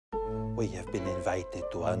We have been invited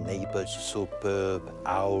to our neighbor's superb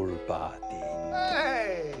owl party.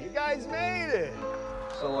 Hey, you guys made it.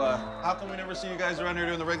 So, how come we never see you guys around here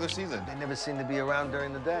during the regular season? They never seem to be around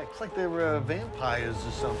during the day. It's like they're vampires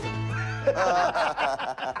or something.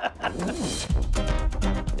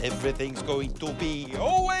 Everything's going to be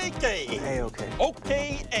okay. A-okay.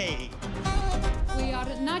 Okay-A. We are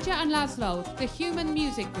Nadia and Laszlo, the human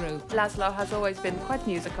music group. Laszlo has always been quite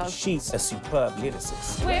musical. She's a superb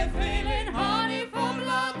lyricist. We're feeling honey for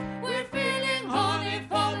love. We're feeling honey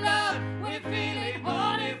for love. We're feeling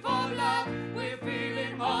honey for love. We're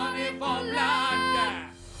feeling honey for love.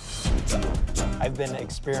 I've been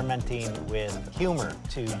experimenting with humor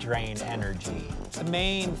to drain energy. The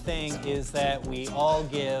main thing is that we all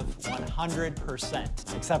give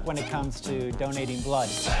 100%, except when it comes to donating blood.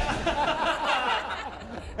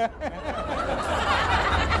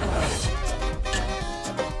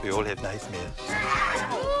 We all have nightmares.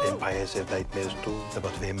 Vampires have nightmares too,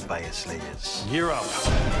 about vampire slayers. You're up.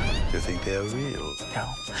 You think they're real? No,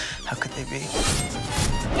 how could they be?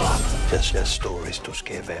 Just stories to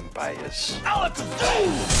scare vampires.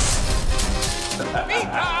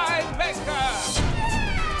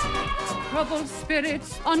 Troubled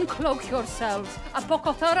spirits, uncloak yourselves.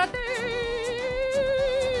 Apocotherapy.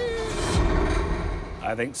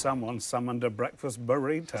 I think someone summoned a breakfast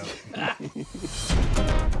burrito.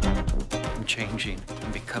 I'm changing.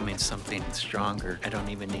 I'm becoming something stronger. I don't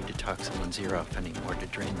even need to talk someone's ear off anymore to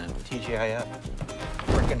drain them. TGI up.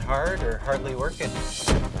 Working hard or hardly working?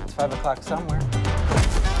 It's 5 o'clock somewhere.